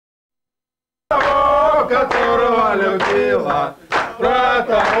которого любила,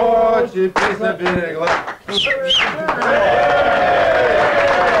 брата очень песня берегла.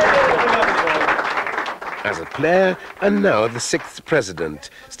 As a player, and now the 6th president,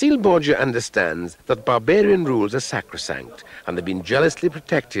 Steel Borgia understands that barbarian rules are sacrosanct and they've been jealously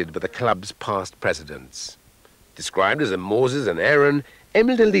protected by the club's past presidents. Described as a Moses and Aaron,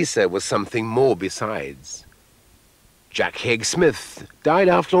 Emil de Lisa was something more besides. Jack Haig-Smith died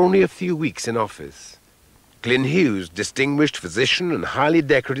after only a few weeks in office. Glyn Hughes, distinguished physician and highly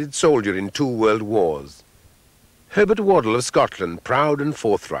decorated soldier in 2 world wars. Herbert Waddell of Scotland, proud and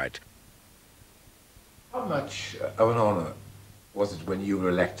forthright. How much of an honour was it when you were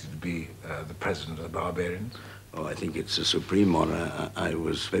elected to be the president of the Barbarians? Oh, I think it's a supreme honour. I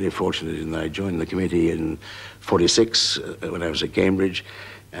was very fortunate in that I joined the committee in '46 when I was at Cambridge,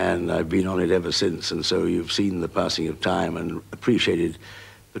 and I've been on it ever since. And so you've seen the passing of time and appreciated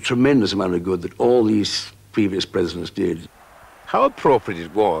the tremendous amount of good that all these previous presidents did. How appropriate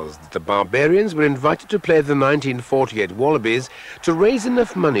it was that the Barbarians were invited to play the 1948 Wallabies to raise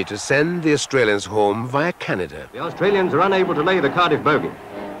enough money to send the Australians home via Canada. The Australians are unable to lay the Cardiff bogey.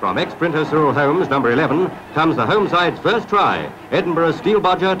 From ex-sprinter Cyril Holmes, number 11, comes the home side's first try. Edinburgh's Steel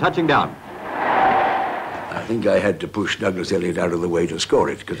Bodger touching down. I think I had to push Douglas Elliott out of the way to score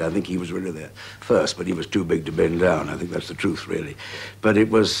it, because I think he was really there first, but he was too big to bend down. I think that's the truth, really. But it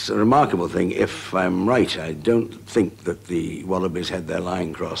was a remarkable thing. If I'm right, I don't think that the Wallabies had their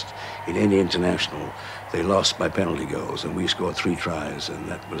line crossed in any international. They lost by penalty goals, and we scored 3 tries, and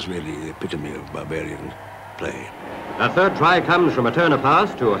that was really the epitome of barbarian play. The third try comes from a turner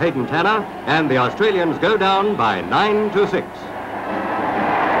pass to Hayden Tanner, and the Australians go down by 9-6.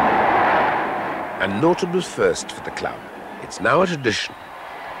 A notable first for the club. It's now a tradition.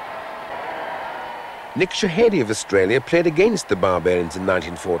 Nick Shahady of Australia played against the Barbarians in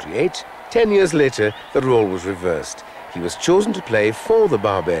 1948. 10 years later, the role was reversed. He was chosen to play for the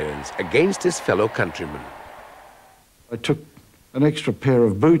Barbarians against his fellow countrymen. I took an extra pair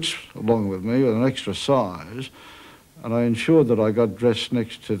of boots along with me with an extra size, and I ensured that I got dressed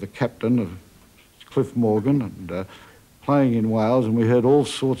next to the captain of Cliff Morgan, and playing in Wales, and we heard all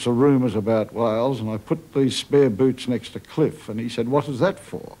sorts of rumours about Wales, and I put these spare boots next to Cliff, and he said, "What is that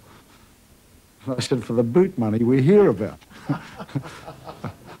for?" And I said, "For the boot money we hear about."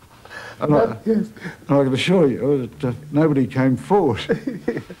 and I can assure you that nobody came forward.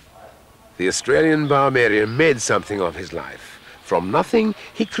 The Australian barbarian made something of his life. From nothing,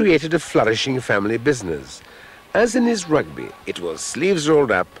 he created a flourishing family business. As in his rugby, it was sleeves rolled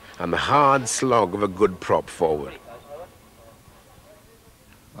up and the hard slog of a good prop forward.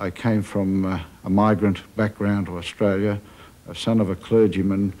 I came from a migrant background to Australia, a son of a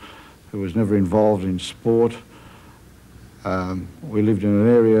clergyman who was never involved in sport. We lived in an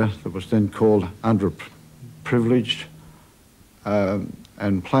area that was then called underprivileged,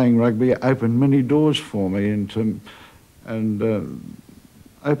 and playing rugby opened many doors for me and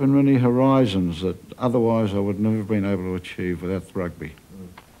opened many horizons that otherwise I would never have been able to achieve without the rugby.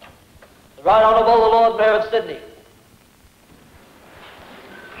 The Right Honourable the Lord Mayor of Sydney.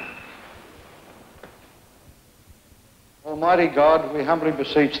 Almighty God, we humbly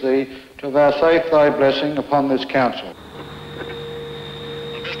beseech thee to vouchsafe thy blessing upon this council.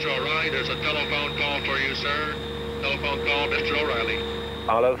 Mr. O'Reilly, there's a telephone call for you, sir. Telephone call, Mr. O'Reilly.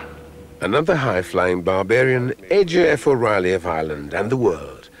 Olive. Another high-flying barbarian, A.J. F. O'Reilly of Ireland and the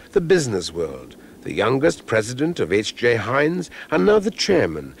world, the business world, the youngest president of H.J. Heinz, and now the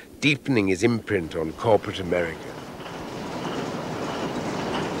chairman, deepening his imprint on corporate America.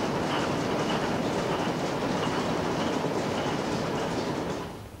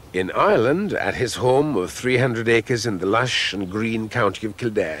 In Ireland, at his home of 300 acres in the lush and green county of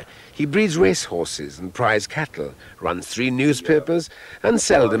Kildare, he breeds racehorses and prize cattle, runs 3 newspapers, and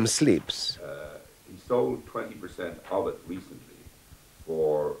seldom sleeps. He sold 20% of it recently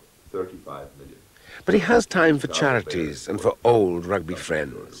for 35 million. But he has time for charities and for old rugby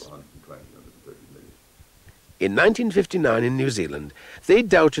friends. In 1959 in New Zealand, they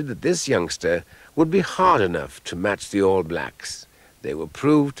doubted that this youngster would be hard enough to match the All Blacks. They were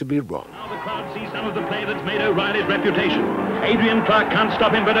proved to be wrong. Now the crowd sees some of the play that's made O'Reilly's reputation. Adrian Clark can't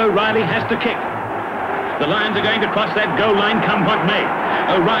stop him, but O'Reilly has to kick. The Lions are going to cross that goal line come what may.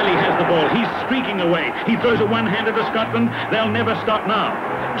 O'Reilly has the ball. He's streaking away. He throws a one-hander to Scotland. They'll never stop now.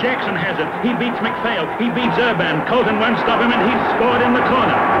 Jackson has it. He beats McPhail. He beats Urban. Colton won't stop him, and he's scored in the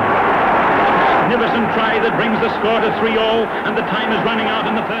corner. Magnificent try that brings the score to 3-all, and the time is running out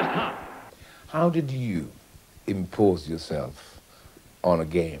in the first half. How did you impose yourself on a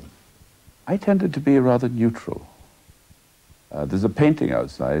game? I tended to be rather neutral. There's a painting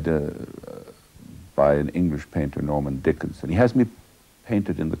outside by an English painter, Norman Dickinson. He has me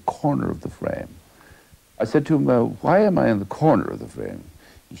painted in the corner of the frame. I said to him, why am I in the corner of the frame?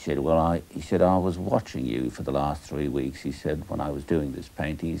 He said, well, I was watching you for the last 3 weeks. He said, when I was doing this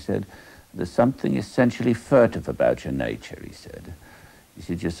painting, he said, there's something essentially furtive about your nature, he said. He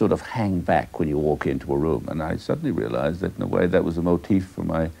said, you sort of hang back when you walk into a room. And I suddenly realized that in a way that was a motif for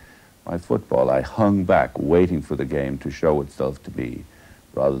my football. I hung back waiting for the game to show itself to me,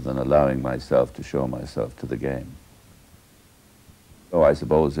 rather than allowing myself to show myself to the game. So I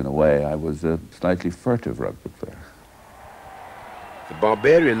suppose in a way I was a slightly furtive rugby player. The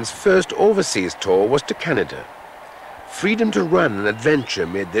Barbarians' first overseas tour was to Canada. Freedom to run and adventure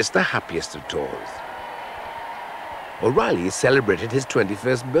made this the happiest of tours. O'Reilly celebrated his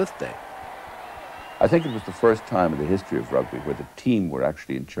 21st birthday. I think it was the first time in the history of rugby where the team were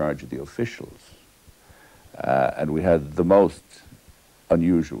actually in charge of the officials. And we had the most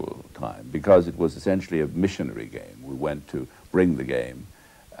unusual time because it was essentially a missionary game. We went to bring the game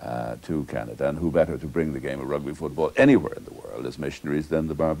to Canada, and who better to bring the game of rugby football anywhere in the world as missionaries than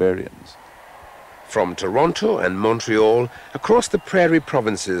the Barbarians. From Toronto and Montreal, across the prairie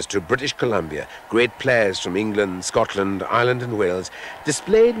provinces to British Columbia, great players from England, Scotland, Ireland and Wales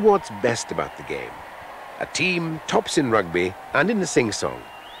displayed what's best about the game. A team tops in rugby and in the sing-song.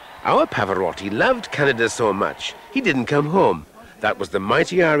 Our Pavarotti loved Canada so much, he didn't come home. That was the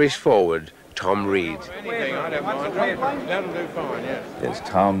mighty Irish forward, Tom Reid. Yes,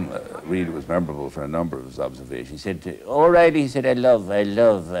 Tom Reid was memorable for a number of his observations. He said to O'Reilly, he said, I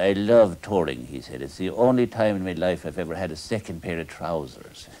love touring, he said. It's the only time in my life I've ever had a second pair of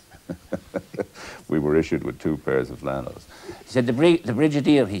trousers. We were issued with 2 pairs of flannels. He said, the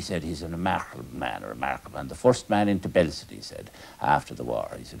Brigadier, he said, he's a remarkable man, the first man into Belfast, he said, after the war.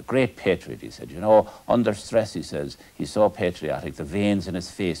 He said, a great patriot, he said, you know, under stress, he says, he's so patriotic, the veins in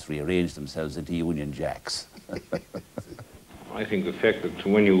his face rearrange themselves into Union Jacks. I think the fact that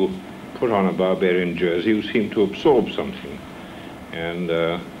when you put on a Barbarian jersey, you seem to absorb something, and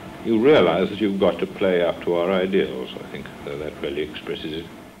you realize that you've got to play up to our ideals. I think that really expresses it.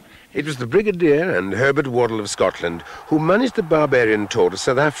 It was the Brigadier and Herbert Waddell of Scotland who managed the Barbarian tour to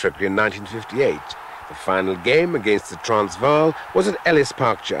South Africa in 1958. The final game against the Transvaal was at Ellis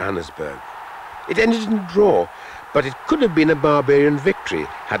Park, Johannesburg. It ended in a draw, but it could have been a Barbarian victory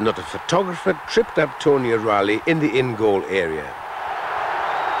had not a photographer tripped up Tony O'Reilly in the in-goal area.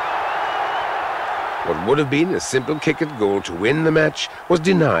 What would have been a simple kick at goal to win the match was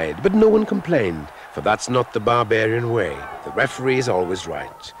denied, but no one complained, for that's not the Barbarian way. The referee is always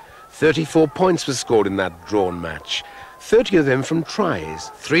right. 34 points were scored in that drawn match, 30 of them from tries,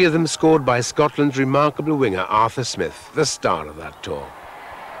 3 of them scored by Scotland's remarkable winger Arthur Smith, the star of that tour.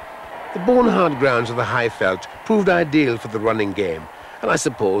 The bone-hard grounds of the Highveld proved ideal for the running game, and I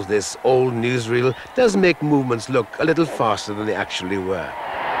suppose this old newsreel does make movements look a little faster than they actually were.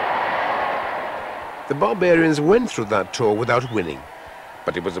 The Barbarians went through that tour without winning,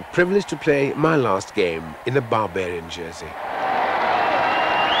 but it was a privilege to play my last game in a Barbarian jersey.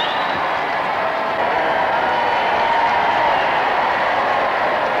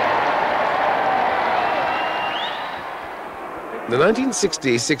 The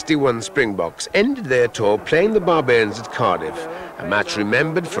 1960-61 Springboks ended their tour playing the Barbarians at Cardiff, a match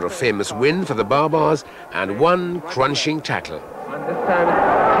remembered for a famous win for the Barbars and one crunching tackle. And this time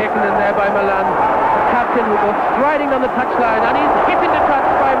it's taken in there by Milan, the captain who goes striding on the touchline, and he's hit into touch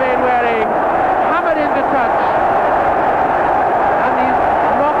by Mainwaring, hammered into touch, and he's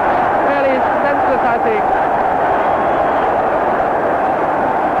knocked fairly senseless, I think.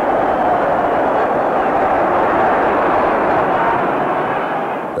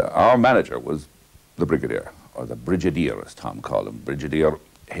 Our manager was the Brigadier, or the Brigadier, as Tom called him, Brigadier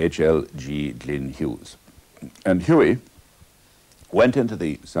H.L.G. Glyn Hughes. And Huey went into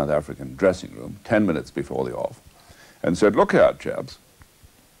the South African dressing room 10 minutes before the off and said, look here, chaps,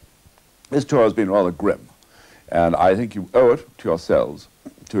 this tour has been rather grim, and I think you owe it to yourselves,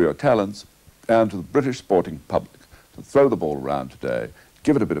 to your talents, and to the British sporting public to throw the ball around today,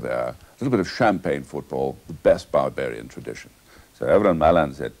 give it a bit of air, a little bit of champagne football, the best Barbarian tradition. So Everett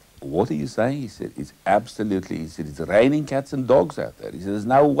Malan said, what are you saying? He said, it's absolutely, he said, it's raining cats and dogs out there. He said, there's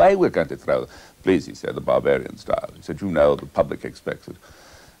no way we're going to throw. Please, he said, the Barbarian style. He said, you know, the public expects it.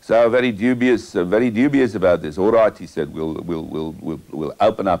 So very dubious about this. All right, he said, we'll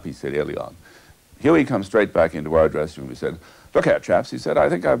open up, he said, early on. Huey comes straight back into our dressing room. He said, look here, chaps, he said, I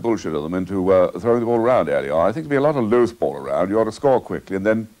think I bullshitted them into throwing the ball around early on. I think there'll be a lot of loose ball around. You ought to score quickly and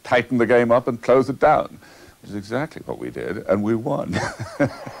then tighten the game up and close it down. Which is exactly what we did, and we won. And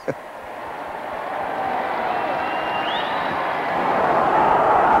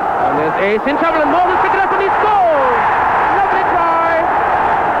there's It's in trouble and Morgan's picked it up and he scores! Lovely try!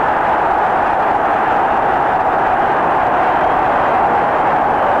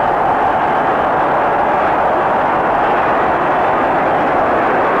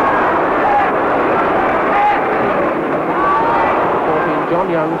 John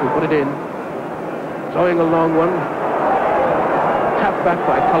Young who put it in. Throwing a long one. Tapped back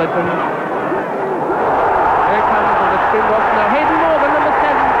by Colleton. Here comes the Springboks now. Hayden Morgan, number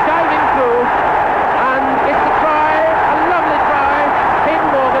 7, diving through. And it's a try, a lovely try. Hayden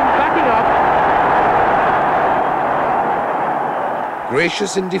Morgan backing up.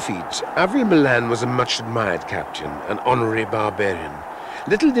 Gracious in defeat, Avril Milan was a much admired captain, an honorary Barbarian.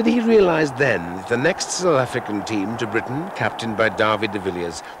 Little did he realise then that the next South African team to Britain, captained by David de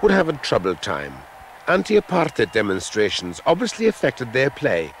Villiers, would have a troubled time. Anti-apartheid demonstrations obviously affected their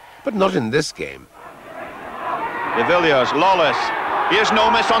play, but not in this game. De Villiers, lawless. Here's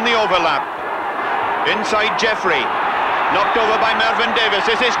no miss on the overlap. Inside Jeffrey. Knocked over by Mervyn Davis.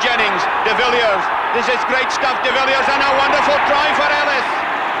 This is Jennings. De Villiers. This is great stuff, De Villiers, and a wonderful try for Ellis.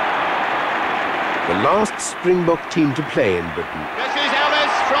 The last Springbok team to play in Britain. This is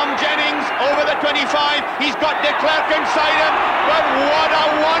Ellis from Jennings over the 25. He's got de Klerk inside him, but what a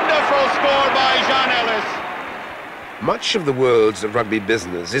wonderful score by Jean Ellis. Much of the world's rugby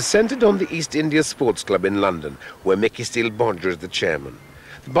business is centred on the East India Sports Club in London, where Mickey Steele-Bodger is the chairman.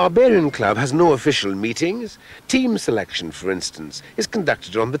 The Barbarian Club has no official meetings. Team selection, for instance, is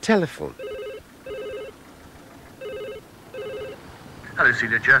conducted on the telephone. Hello,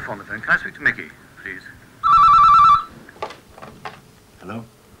 Celia. Jeff on the phone. Can I speak to Mickey, please? Hello?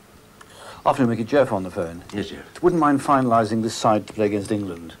 Afternoon, Mickey. Jeff on the phone. Yes, Jeff. Wouldn't mind finalising this side to play against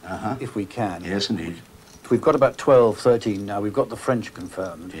England, if we can. Yes, indeed. We've got about 12, 13 now. We've got the French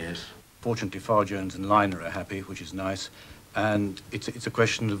confirmed. Yes. Fortunately, Farr Jones and Liner are happy, which is nice. And it's a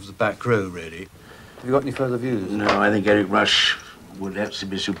question of the back row, really. Have you got any further views? No, I think Eric Rush would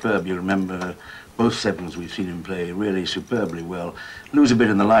actually be superb. You remember both sevens we've seen him play really superbly well. Lose a bit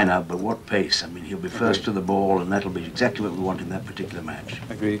in the line-out, but what pace. I mean, he'll be first to the ball, and that'll be exactly what we want in that particular match.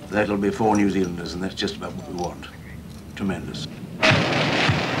 Agree. That'll be 4 New Zealanders, and that's just about what we want. Tremendous.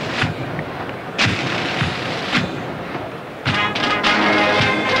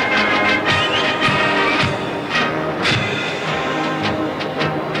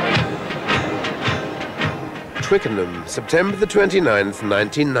 Twickenham, September the 29th,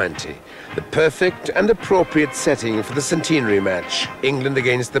 1990. The perfect and appropriate setting for the centenary match, England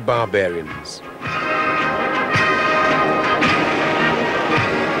against the Barbarians.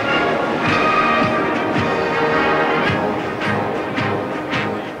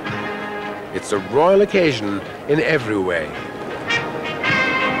 It's a royal occasion in every way.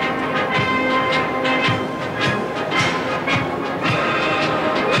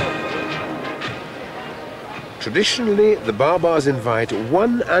 Traditionally, the Barbars invite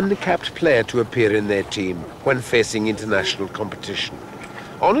one uncapped player to appear in their team when facing international competition.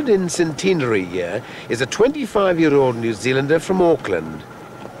 Honoured in centenary year is a 25-year-old New Zealander from Auckland,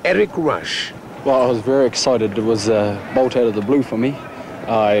 Eric Rush. Well, I was very excited. It was a bolt out of the blue for me.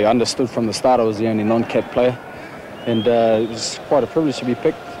 I understood from the start I was the only non-capped player, and it was quite a privilege to be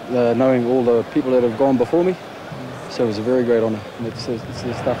picked, knowing all the people that have gone before me. So it was a very great honour. It's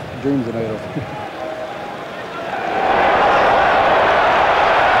the stuff dreams are made of.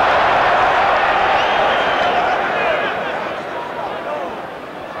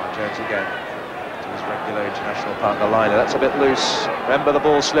 Partner liner, that's a bit loose. Remember, the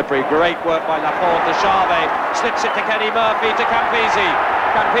ball slippery. Great work by Laporte to Charvet. Slips it to Kenny Murphy to Campese.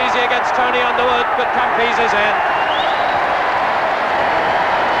 Campese against Tony Underwood, but Campese's in.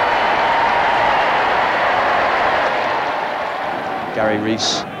 Gary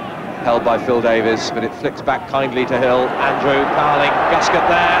Rees held by Phil Davies, but it flicks back kindly to Hill. Andrew Carling, Guscott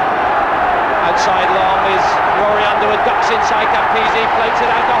there. Outside long is Rory Underwood, ducks inside Campese, floats it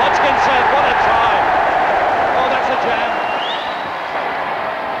out to Hodgkinson. What a try! Jam.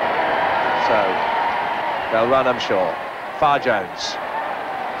 So they'll run, I'm sure. Farr Jones,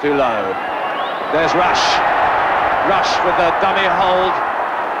 too low. There's Rush. Rush with the dummy hold.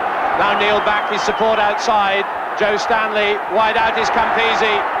 Now Neil back, his support outside. Joe Stanley, wide out is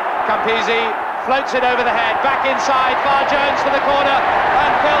Campese. Campese floats it over the head, back inside. Farr Jones to the corner,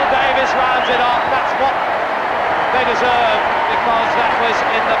 and Phil Davies rounds it off. That's what they deserve, because that was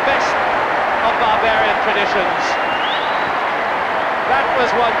in the best of Barbarian traditions. That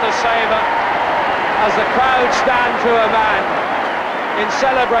was one to savour as the crowd stand to a man in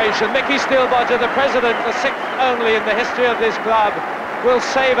celebration. Mickey Steele-Bodger, the president, the 6th only in the history of this club, will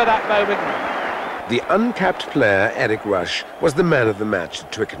savour that moment. The uncapped player, Eric Rush, was the man of the match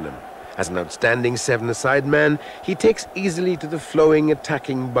at Twickenham. As an outstanding seven-a-side man, he takes easily to the flowing,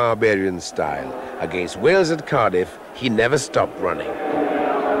 attacking Barbarian style. Against Wales at Cardiff, he never stopped running. Get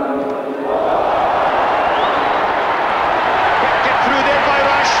through there by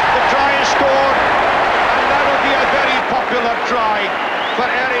Rush, the try is scored, and that'll be a very popular try for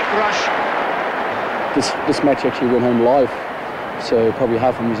Eric Rush. This match actually went home live, so probably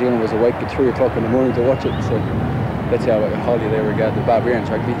half of New Zealand was awake at 3 o'clock in the morning to watch it, so that's how highly they regard the Barbarians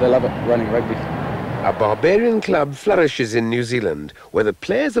rugby. They love it, running rugby. A Barbarian club flourishes in New Zealand, where the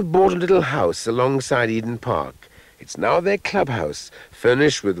players have bought a little house alongside Eden Park. It's now their clubhouse,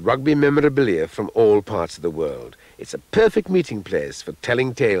 furnished with rugby memorabilia from all parts of the world. It's a perfect meeting place for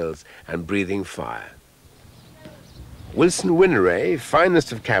telling tales and breathing fire. Wilson Winneray,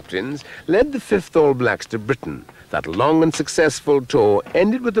 finest of captains, led the 5th All Blacks to Britain. That long and successful tour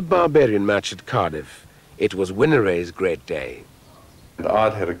ended with the Barbarian match at Cardiff. It was Winneray's great day.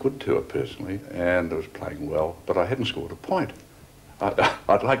 I'd had a good tour personally, and I was playing well, but I hadn't scored a point.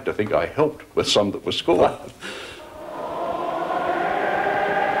 I'd like to think I helped with some that were scored.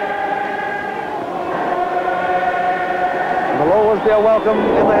 There'll always be a welcome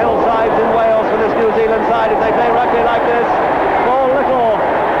in the hillsides in Wales for this New Zealand side if they play rugby like this. Paul Little,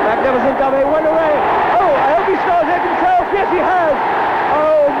 magnificent dummy, Winneray. Oh, I hope he scores it himself. Yes, he has.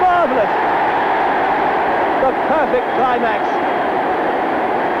 Oh, marvellous. The perfect climax.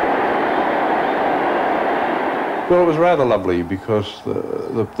 Well, it was rather lovely because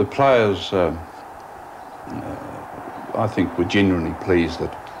the players, I think, were genuinely pleased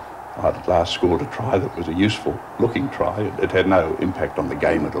that I'd at last scored a try that was a useful looking try. It had no impact on the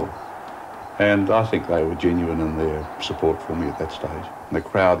game at all. And I think they were genuine in their support for me at that stage. And the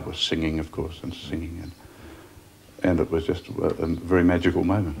crowd was singing, of course, and singing. And it was just a very magical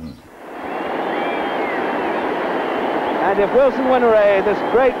moment. And if Wilson Winneray, this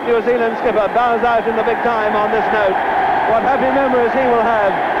great New Zealand skipper, bows out in the big time on this note, what happy memories he will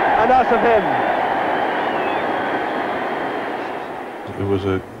have, and us of him. It was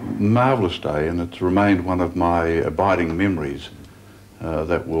a marvellous day, and it's remained one of my abiding memories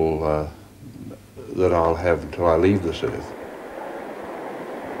that I'll have until I leave this earth.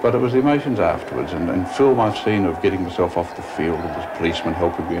 But it was the emotions afterwards, and film I've seen of getting myself off the field, and there's policemen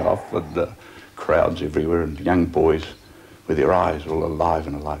helping me off, and crowds everywhere, and young boys with their eyes all alive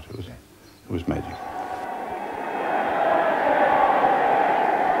and alight. It was magic.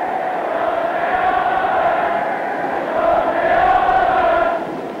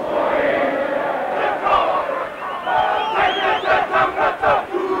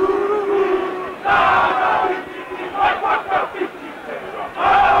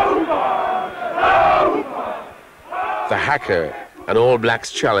 The Hacker, an All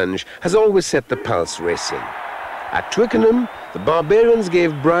Blacks challenge, has always set the pulse racing. At Twickenham, the Barbarians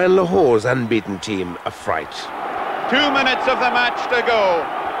gave Brian Lahore's unbeaten team a fright. 2 minutes of the match to go.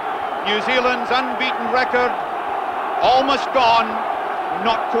 New Zealand's unbeaten record almost gone,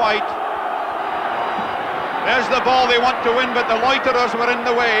 not quite. There's the ball they want to win, but the loiterers were in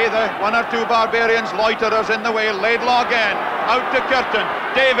the way. The 1 or 2 Barbarians loiterers in the way. Laidlaw again, out to Curtin.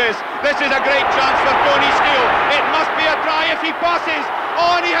 Davis, this is a great chance for Tony Steele. It must be a try if he passes.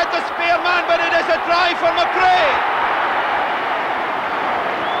 Oh, and he had the spare man, but it is a try for McRae.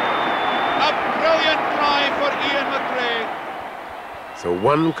 A brilliant try for Ian McRae. So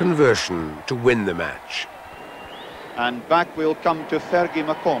one conversion to win the match. And back we'll come to Fergie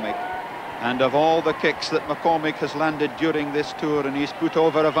McCormick. And of all the kicks that McCormick has landed during this tour, and he's put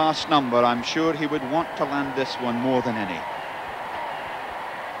over a vast number, I'm sure he would want to land this one more than any.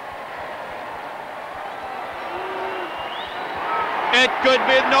 It could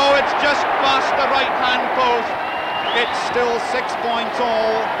be, no, it's just past the right-hand post. It's still 6 points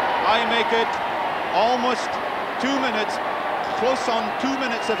all. I make it almost 2 minutes, close on 2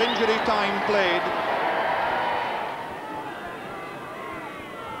 minutes of injury time played.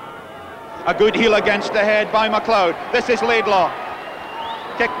 A good heel against the head by McLeod. This is Laidlaw.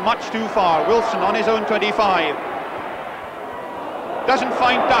 Kicked much too far. Wilson on his own 25. Doesn't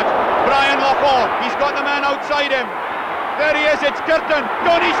find touch. Brian Lahore, he's got the man outside him. There he is, it's Curtin.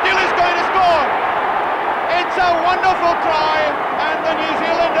 Tony Steele is going to score. It's a wonderful try, and the New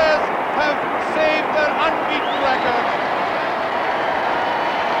Zealanders have saved their unbeaten record.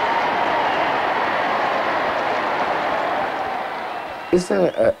 Is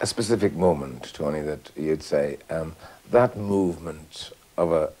there a specific moment, Tony, that you'd say that movement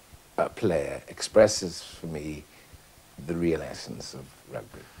of a player expresses for me the real essence of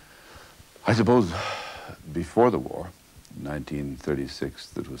rugby? I suppose before the war,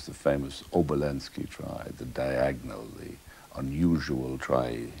 1936, that was the famous Obolensky try, the diagonal, the unusual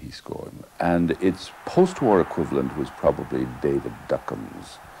try he scored. And its post-war equivalent was probably David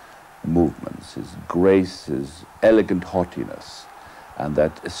Duckham's movements, his grace, his elegant haughtiness, and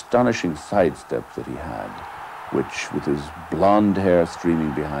that astonishing sidestep that he had, which, with his blonde hair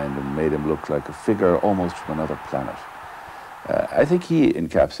streaming behind him, made him look like a figure almost from another planet. I think he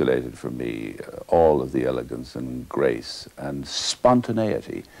encapsulated for me all of the elegance and grace and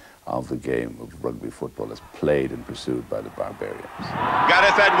spontaneity of the game of rugby football as played and pursued by the Barbarians.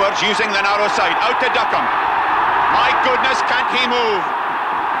 Gareth Edwards using the narrow side, out to Duckham. My goodness, can't he move?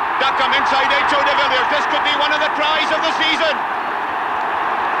 Duckham inside H.O. de Villiers. This could be one of the tries of the season.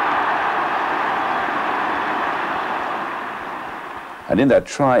 And in that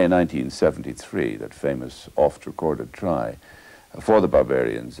try in 1973, that famous oft-recorded try for the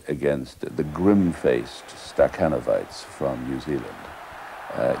Barbarians against the grim-faced Stakhanovites from New Zealand,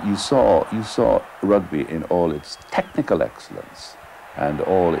 you saw rugby in all its technical excellence and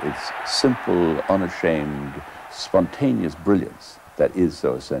all its simple, unashamed, spontaneous brilliance that is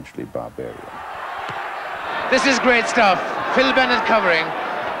so essentially Barbarian. This is great stuff. Phil Bennett covering.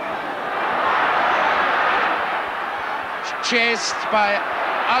 Chased by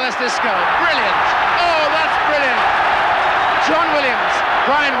Alistair Scout. Brilliant. Oh, that's brilliant. John Williams,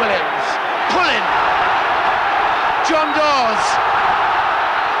 Brian Williams, pulling. John Dawes.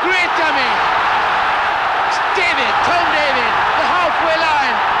 Great dummy. David, Tom David, the halfway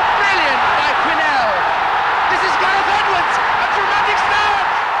line. Brilliant by Quinnell. This is Gareth Edwards. A dramatic start.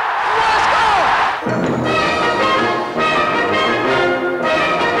 What a score!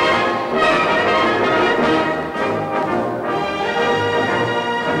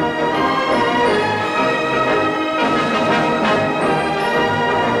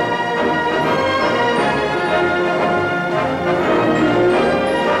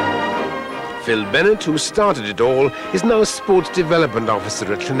 Phil Bennett, who started it all, is now Sports Development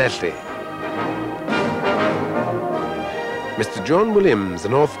Officer at Llanelli. Mr. John Williams,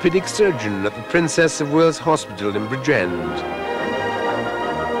 an orthopaedic surgeon at the Princess of Wales Hospital in Bridgend.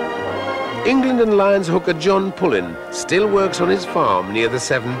 England and Lions hooker John Pullin still works on his farm near the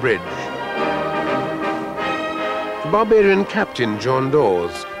Severn Bridge. The Barbarian captain John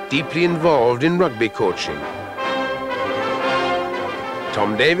Dawes, deeply involved in rugby coaching.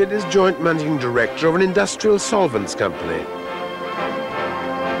 Tom David is joint managing director of an industrial solvents company.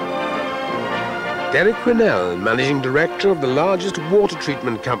 Derek Quinnell, managing director of the largest water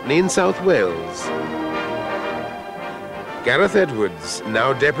treatment company in South Wales. Gareth Edwards,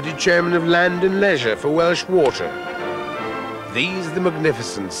 now deputy chairman of Land and Leisure for Welsh Water. These are the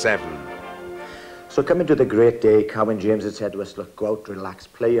Magnificent Seven. So coming to the great day, Cowan James had said to us, look, go out, relax,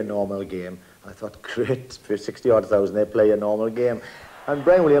 play a normal game. I thought, great, for 60-odd thousand, they play a normal game. And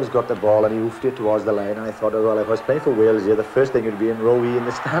Brian Williams got the ball and he hoofed it towards the line, and I thought, oh, well, if I was playing for Wales here, the first thing would be in row E in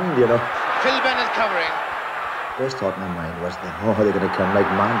the stand, you know. Phil Bennett covering. First thought in my mind was, oh, they're going to come like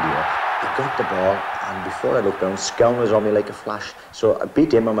mad here. I got the ball, and before I looked down, Scown was on me like a flash. So I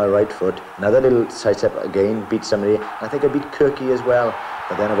beat him on my right foot. Another little sidestep again, beat somebody. And I think I beat Kirky as well.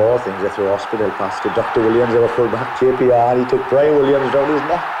 But then of all things, I threw a hospital pass to Dr. Williams, our full-back JPR, and he took Brian Williams round his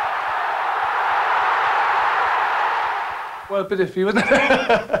neck. Well, a bit iffy, wasn't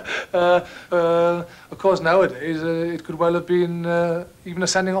it? Of course, nowadays it could well have been even a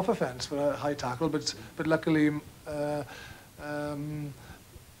sending off offence for a high tackle, but luckily I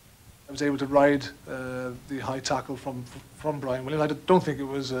was able to ride the high tackle from Brian Williams. I don't think it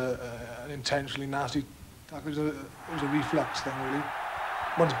was an intentionally nasty tackle. It was a reflex thing, really.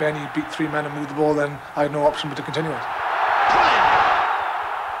 Once Benny beat three men and moved the ball, then I had no option but to continue it.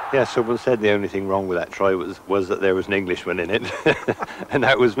 Yeah, someone said the only thing wrong with that try was that there was an Englishman in it, and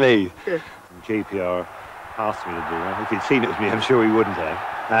that was me. Yeah. JPR asked me to do that. If he'd seen it was me, I'm sure he wouldn't have.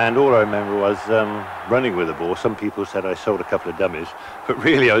 And all I remember was running with the ball. Some people said I sold a couple of dummies, but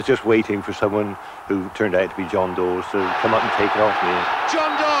really I was just waiting for someone who turned out to be John Dawes to come up and take it off me.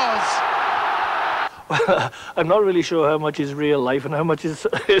 John Dawes! Well, I'm not really sure how much is real life and how much is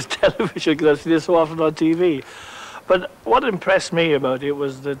television, because I've seen it so often on TV. But what impressed me about it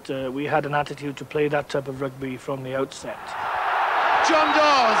was that we had an attitude to play that type of rugby from the outset. John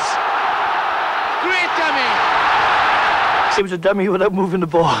Dawes! Great dummy! It was a dummy without moving the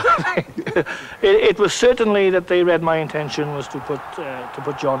ball. it was certainly that they read my intention was to put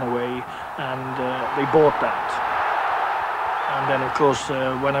John away, and they bought that. And then, of course,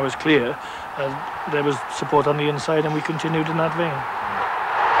 when I was clear, there was support on the inside, and we continued in that vein.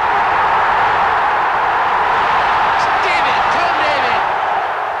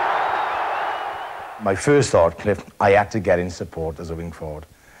 My first thought, Cliff, I had to get in support as a wing forward.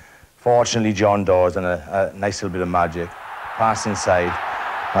 Fortunately, John Dawes done a nice little bit of magic. pass inside.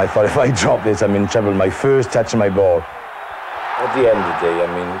 I thought if I drop this, I'm in trouble. My first touch of my ball. At the end of the day, I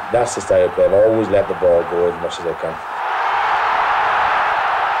mean, that's the style of play. I always let the ball go as much as I can.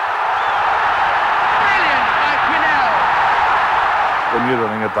 Brilliant by Quinnell. When you're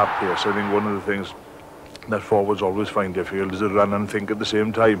running at that pace, I think one of the things that forwards always find difficult is to run and think at the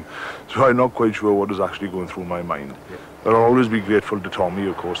same time. So I'm not quite sure what was actually going through my mind. But I'll always be grateful to Tommy,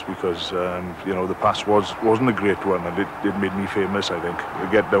 of course, because you know, the pass wasn't a great one, and it made me famous, I think. We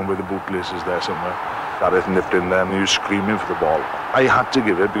get down with the bootlaces there somewhere. Gareth nipped in there and he was screaming for the ball. I had to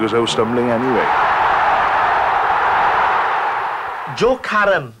give it because I was stumbling anyway. Joe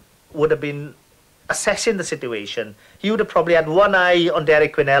Karam would have been assessing the situation. He would have probably had one eye on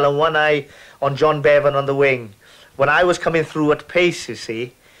Derek Quinnell and one eye on John Bevan on the wing. When I was coming through at pace, you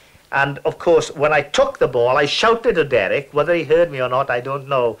see, and of course, when I took the ball, I shouted to Derek, whether he heard me or not, I don't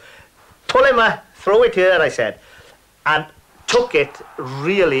know. Pull him, throw it here, I said, and took it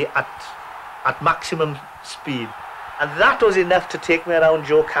really at maximum speed. And that was enough to take me around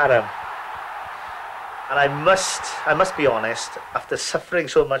Joe Karam. And I must be honest, after suffering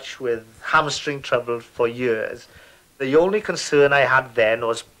so much with hamstring trouble for years, the only concern I had then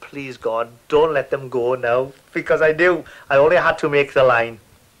was, please God, don't let them go now, because I knew I only had to make the line.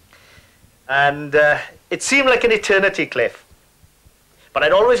 And it seemed like an eternity, Cliff. But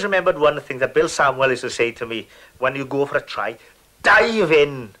I'd always remembered one thing that Bill Samwell used to say to me, when you go for a try, dive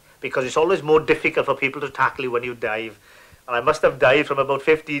in, because it's always more difficult for people to tackle you when you dive. And I must have dived from about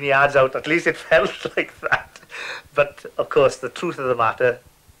 15 yards out, at least it felt like that. But of course, the truth of the matter,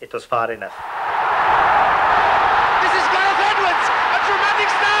 it was far enough. This is Gareth Edwards, a dramatic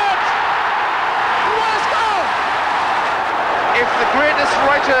start. What a score! If the greatest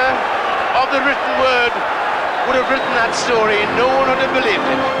writer of the written word would have written that story, no one would have believed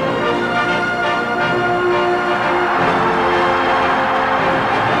it.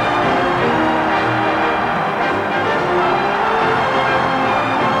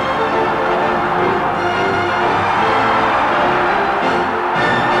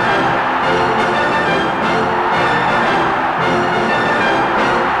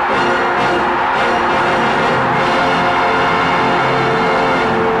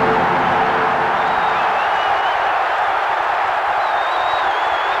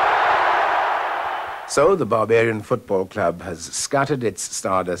 So the Barbarian Football Club has scattered its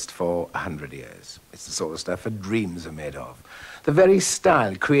stardust for 100 years. It's the sort of stuff that dreams are made of. The very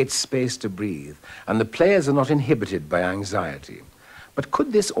style creates space to breathe, and the players are not inhibited by anxiety. But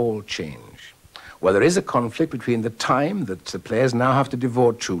could this all change? Well, there is a conflict between the time that the players now have to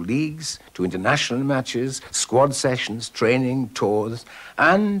devote to leagues, to international matches, squad sessions, training, tours,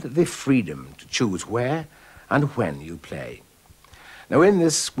 and the freedom to choose where and when you play. Now, in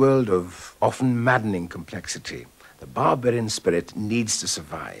this world of often maddening complexity, the Barbarian spirit needs to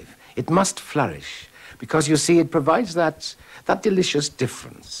survive. It must flourish, because, you see, it provides that delicious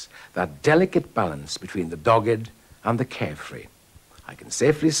difference, that delicate balance between the dogged and the carefree. I can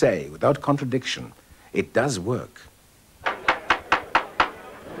safely say, without contradiction, it does work.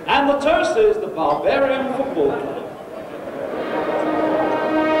 And the toast is the Barbarian Football Club.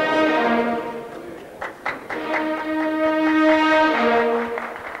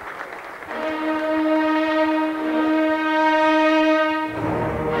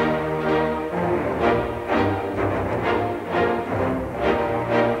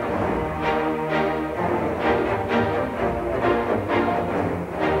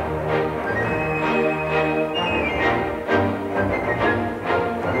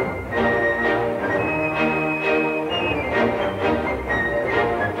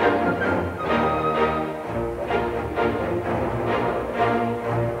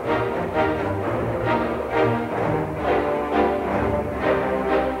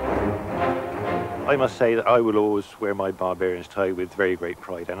 I must say that I will always wear my Barbarians tie with very great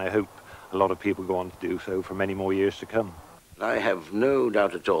pride, and I hope a lot of people go on to do so for many more years to come. I have no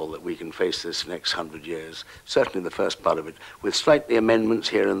doubt at all that we can face this next 100 years, certainly the first part of it, with slightly amendments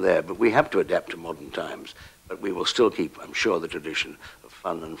here and there, but we have to adapt to modern times. But we will still keep, I'm sure, the tradition of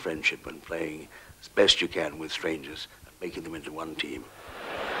fun and friendship and playing as best you can with strangers and making them into one team.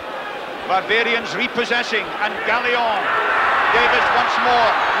 Barbarians repossessing, and Gallion. Davis once more,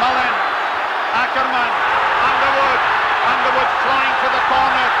 Mullen, Ackerman, Underwood flying for the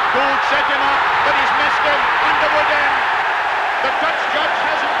corner. Gould set him up, but he's missed him. Underwood in. The touch judge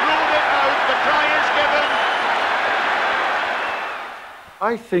hasn't ruled it out. The try is given.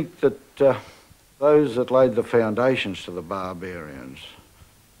 I think that those that laid the foundations to the Barbarians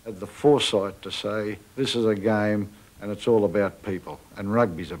had the foresight to say, this is a game and it's all about people, and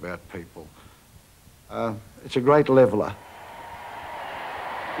rugby's about people. It's a great leveller.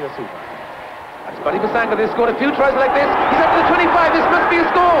 That's Buddy Basanga. They've scored a few tries like this. He's up to the 25. This must be a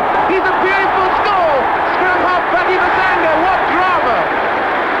score. He's a beautiful score. Scrum half Buddy Basanga. What drama.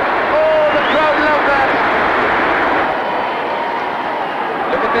 Oh, the crowd love that.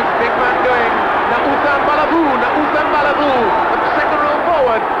 Look at this big man going. Nauthan Balabu. The second row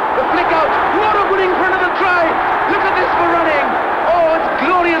forward. The flick out. What opening for another try. Look at this for running. Oh, it's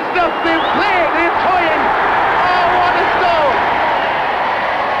glorious stuff. They're playing. They're toying. Oh, what a score.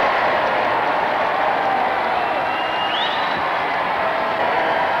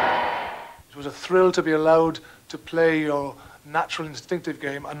 It was a thrill to be allowed to play your natural instinctive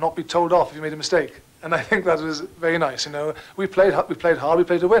game and not be told off if you made a mistake. And I think that was very nice. You know, we played hard, we played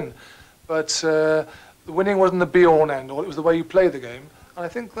to win, but the winning wasn't the be-all and end-all. It was the way you play the game, and I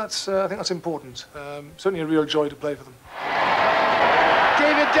think that's important. Certainly a real joy to play for them.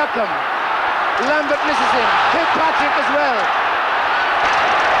 David Duckham, Lambert misses him, Kilpatrick as well.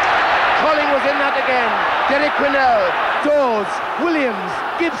 Colling was in that again. Derek Quinnell, Dawes, Williams,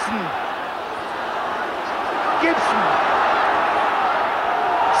 Gibson,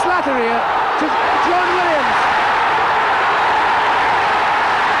 Slattery to John Williams.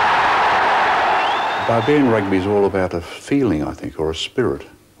 Barbarian rugby is all about a feeling, I think, or a spirit,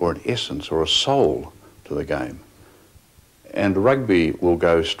 or an essence, or a soul to the game. And rugby will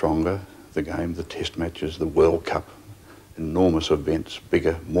go stronger, the game, the test matches, the World Cup, enormous events,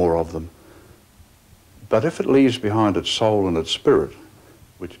 bigger, more of them. But if it leaves behind its soul and its spirit,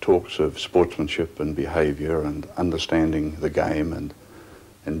 which talks of sportsmanship and behaviour and understanding the game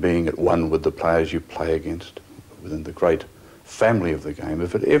and being at one with the players you play against within the great family of the game,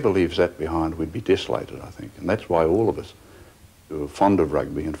 if it ever leaves that behind, we'd be desolated, I think. And that's why all of us who are fond of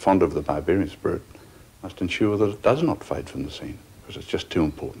rugby and fond of the Barbarian spirit must ensure that it does not fade from the scene, because it's just too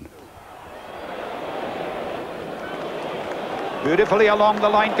important. Beautifully along the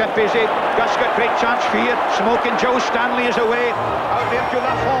line, get busy. Guscott, great chance for you. Smoking Joe Stanley is away. Out there to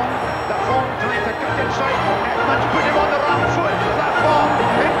Lafond. Lafond trying to cut inside. Edmonds put him on the wrong foot. Lafond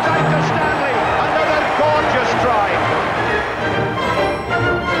inside to Stanley. Another gorgeous try.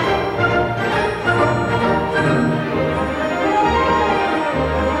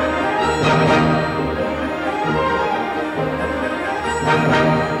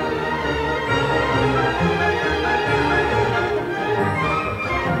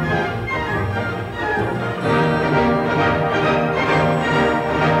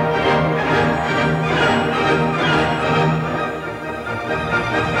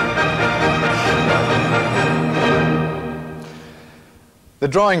 The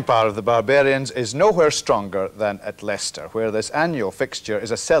drawing power of the Barbarians is nowhere stronger than at Leicester, where this annual fixture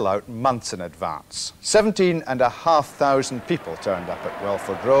is a sellout months in advance. 17,500 people turned up at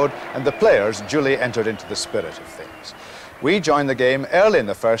Welford Road, and the players duly entered into the spirit of things. We joined the game early in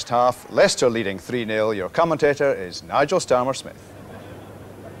the first half, Leicester leading 3-0. Your commentator is Nigel Starmer-Smith.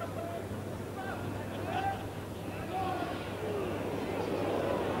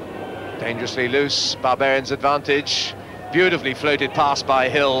 Dangerously loose, Barbarians' advantage. Beautifully floated pass by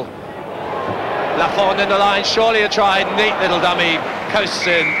Hill. Lafond in the line, surely a try, neat little dummy, coasts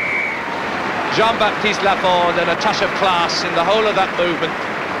in. Jean-Baptiste Lafond, and a touch of class in the whole of that movement.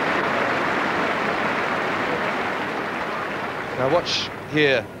 Now watch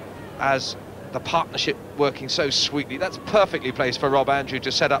here as the partnership working so sweetly. That's perfectly placed for Rob Andrew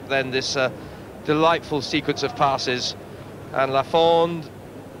to set up then this delightful sequence of passes. And Lafond,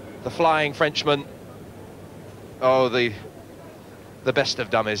 the flying Frenchman, oh, the best of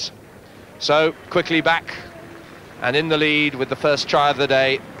dummies. So, quickly back and in the lead with the first try of the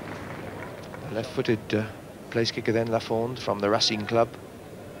day. The left-footed place kicker then, Lafond, from the Racing Club.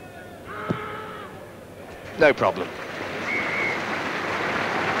 No problem.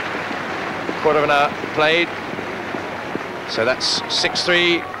 Quarter of an hour played. So that's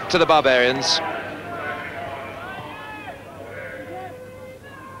 6-3 to the Barbarians.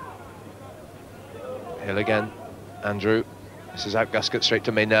 Hill again. Andrew, this is out Guscott straight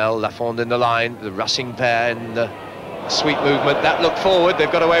to Meynell. Lafond in the line, the Racing pair in the sweet movement. That look forward,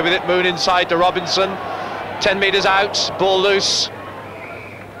 they've got away with it. Moon inside to Robinson, 10 metres out, ball loose.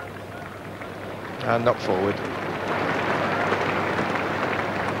 And knocked forward.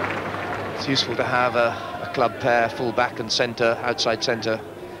 It's useful to have a club pair, full back and centre, outside centre,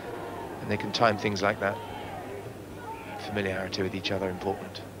 and they can time things like that. Familiarity with each other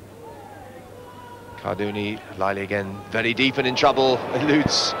important. Cardooni, Liley again, very deep and in trouble,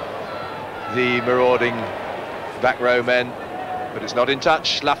 eludes the marauding back row men, but it's not in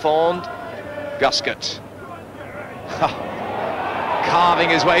touch. Lafond, Guscott. Carving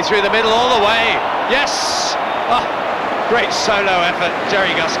his way through the middle all the way. Yes! Great solo effort,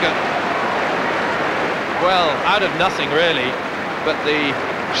 Jerry Guscott. Well, out of nothing really, but the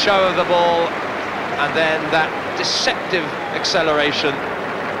show of the ball and then that deceptive acceleration.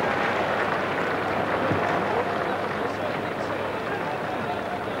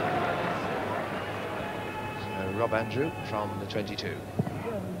 So Rob Andrew from the 22.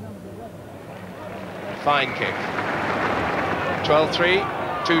 Fine kick.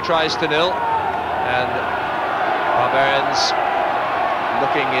 12-3, 2 tries to 0, and Barbarians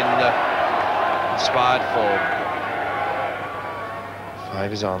looking in inspired form.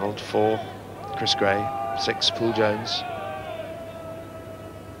 5 is Arnold, 4 Chris Gray, 6 Paul Jones.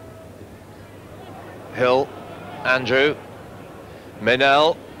 Hill, Andrew,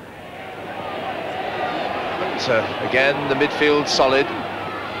 Meynell. But again, the midfield solid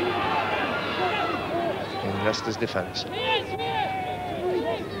in Leicester's defence.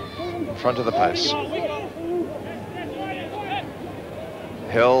 In front of the post.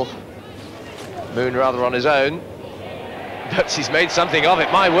 Hill, Moon rather on his own, but he's made something of it.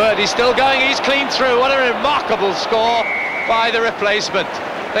 My word, he's still going, he's clean through. What a remarkable score by the replacement.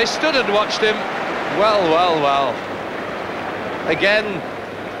 They stood and watched him. Well, well, well. Again,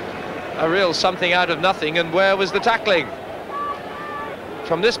 a real something out of nothing, and where was the tackling?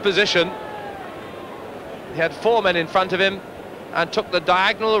 From this position, he had 4 men in front of him and took the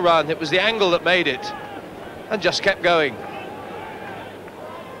diagonal run. It was the angle that made it, and just kept going.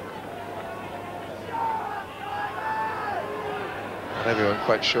 Not everyone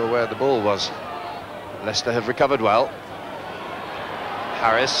quite sure where the ball was. Leicester have recovered well.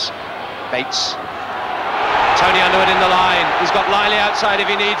 Harris, Bates, Tony Underwood in the line. He's got Lively outside if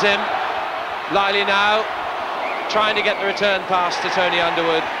he needs him. Lively now trying to get the return pass to Tony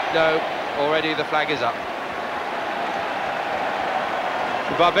Underwood. No, already the flag is up.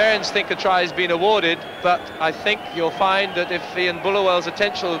 The Barbarians think a try has been awarded, but I think you'll find that if Ian Bullerwell's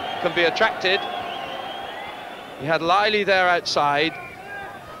attention can be attracted, he had Lively there outside.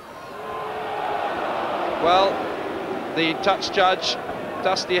 Well, the touch judge,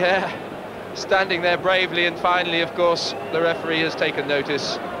 Dusty Hare, standing there bravely, and finally, of course, the referee has taken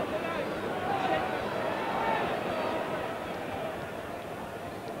notice.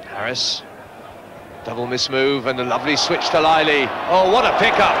 Harris, double miss move and a lovely switch to Lively. Oh, what a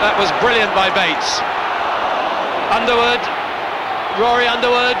pickup! That was brilliant by Bates. Underwood, Rory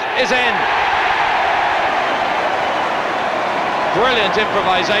Underwood is in. Brilliant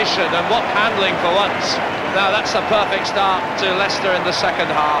improvisation, and what handling for once. Now that's a perfect start to Leicester in the second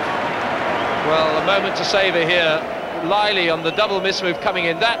half. Well, a moment to savour here. Lively on the double miss move coming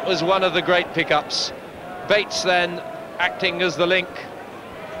in. That was one of the great pickups. Bates then acting as the link.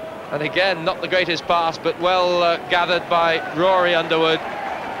 And again, not the greatest pass, but well gathered by Rory Underwood.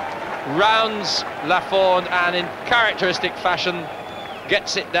 Rounds Lafond, and in characteristic fashion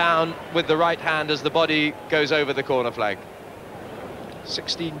gets it down with the right hand as the body goes over the corner flag.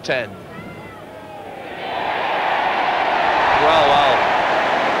 16-10. Well, well.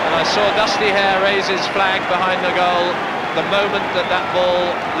 And I saw Dusty Hare raise his flag behind the goal the moment that that ball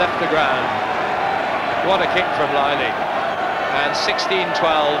left the ground. What a kick from Lively. And 16-12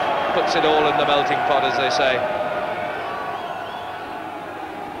 puts it all in the melting pot, as they say.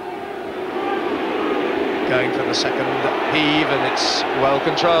 Going for the second heave, and it's well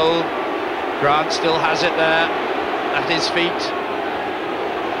controlled. Grant still has it there at his feet.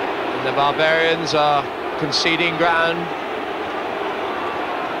 And the Barbarians are conceding ground.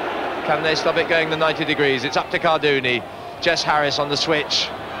 Can they stop it going the 90 degrees? It's up to Cardooni. Jess Harris on the switch.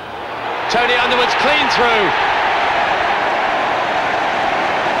 Tony Underwood's clean through.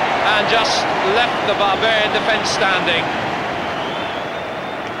 And just left the Barbarian defence standing.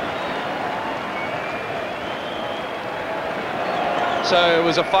 So it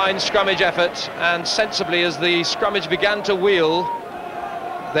was a fine scrummage effort, and sensibly as the scrummage began to wheel,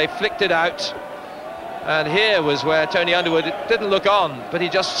 they flicked it out. And here was where Tony Underwood didn't look on, but he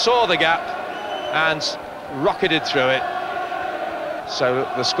just saw the gap and rocketed through it. So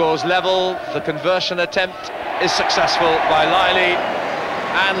the score's level, the conversion attempt is successful by Lively,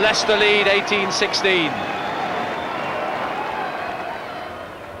 and Leicester lead 18-16.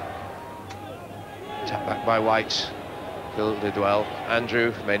 Tap back by White. Bill did well.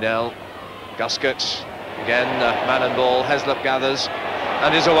 Andrew, Meynell, Guscott. Again, man and ball. Heslop gathers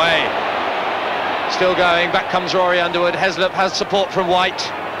and is away. Still going. Back comes Rory Underwood. Heslop has support from White.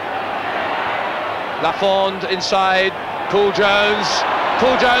 Lafond inside. Paul Jones.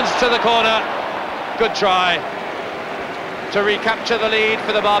 Paul Jones to the corner. Good try to recapture the lead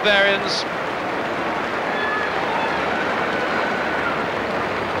for the Barbarians.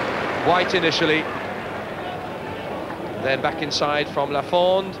 White initially. Then back inside from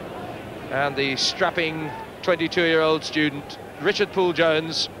Lafond, and the strapping 22-year-old student, Richard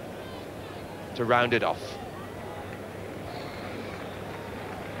Poole-Jones, to round it off.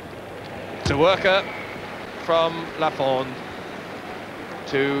 It's a worker from Lafond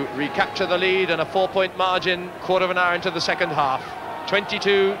to recapture the lead and a 4-point margin, quarter of an hour into the second half.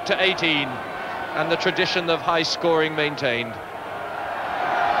 22-18, and the tradition of high scoring maintained.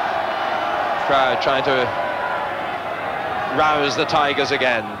 Crowd trying to rouse the Tigers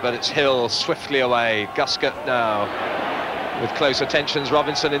again, but it's Hill swiftly away. Guscott now with close attentions.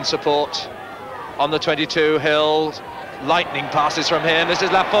 Robinson in support on the 22. Hill, lightning passes from him. This is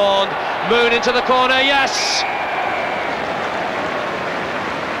Lafond. Moon into the corner, yes!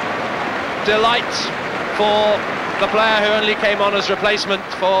 Delight for the player who only came on as replacement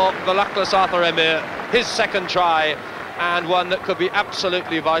for the luckless Arthur Emir. His second try, and one that could be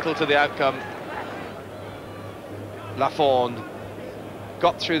absolutely vital to the outcome. Lafond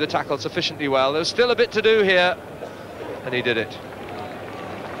got through the tackle sufficiently well. There's still a bit to do here, and he did it.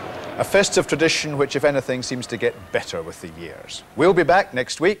 A festive tradition which, if anything, seems to get better with the years. We'll be back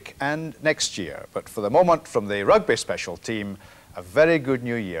next week and next year, but for the moment, from the rugby special team, a very good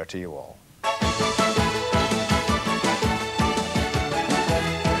new year to you all.